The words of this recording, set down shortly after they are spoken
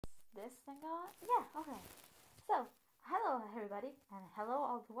this thing on? Yeah, okay. So, hello everybody, and hello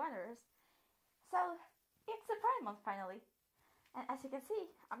all the wanderers. So, it's the Pride Month finally. And as you can see,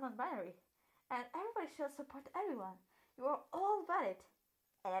 I'm non-binary. And everybody should support everyone. You are all valid.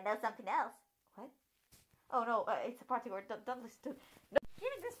 And I know something else. What? Oh no, it's a PartyGoer. Don't listen to... No. Give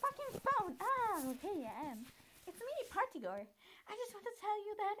me this fucking phone! Ah, here I am. It's me, PartyGoer. I just want to tell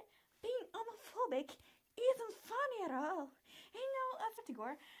you that being homophobic isn't funny at all. You know, us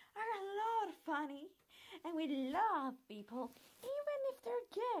PartyGoer are a lot funny. And we love people, even if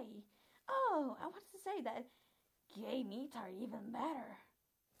they're gay. Oh, I wanted to say that gay meat are even better.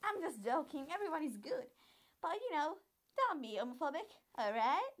 I'm just joking, everybody's good. But you know, don't be homophobic,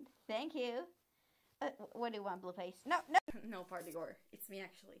 alright? Thank you. What do you want, Blueface? No. No, PartyGoer. It's me,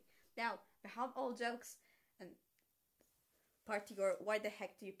 actually. Now, we have all jokes, and PartyGoer, why the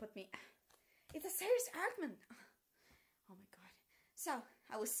heck do you put me... It's a serious argument. Oh my god. So,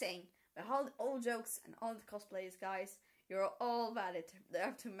 I was saying, behold all jokes and all the cosplays, guys, you're all valid. You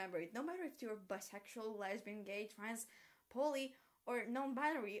have to remember it. No matter if you're bisexual, lesbian, gay, trans, poly, or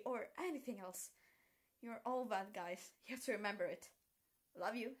non-binary, or anything else. You're all valid, guys. You have to remember it.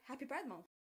 Love you. Happy Pride Month.